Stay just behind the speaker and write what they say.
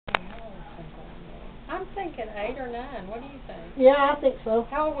thinking 8 or 9. What do you think? Yeah, I think so.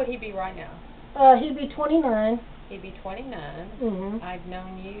 How old would he be right now? He'd be 29. He'd be 29. Mhm. I've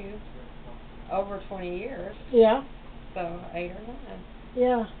known you over 20 years. Yeah. So 8 or 9.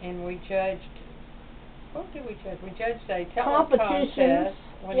 Yeah. And we judged. What did we judge? We judged a talent Competitions. contest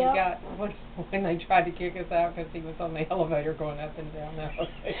when Yep. he got when they tried to kick us out because he was on the elevator going up and down the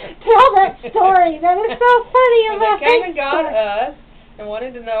elevator. Tell that story. That is so funny. So they came and got us and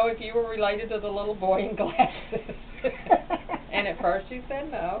wanted to know if you were related to the little boy in glasses. And at first you said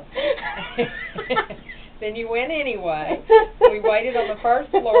no. Then you went anyway. We waited on the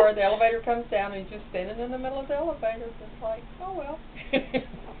first floor. The elevator comes down, and he's just standing in the middle of the elevator. Just like, oh well,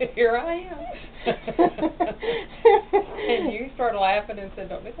 here I am. And you started laughing and said,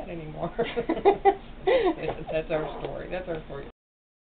 "Don't do that anymore." That's our story. That's our story.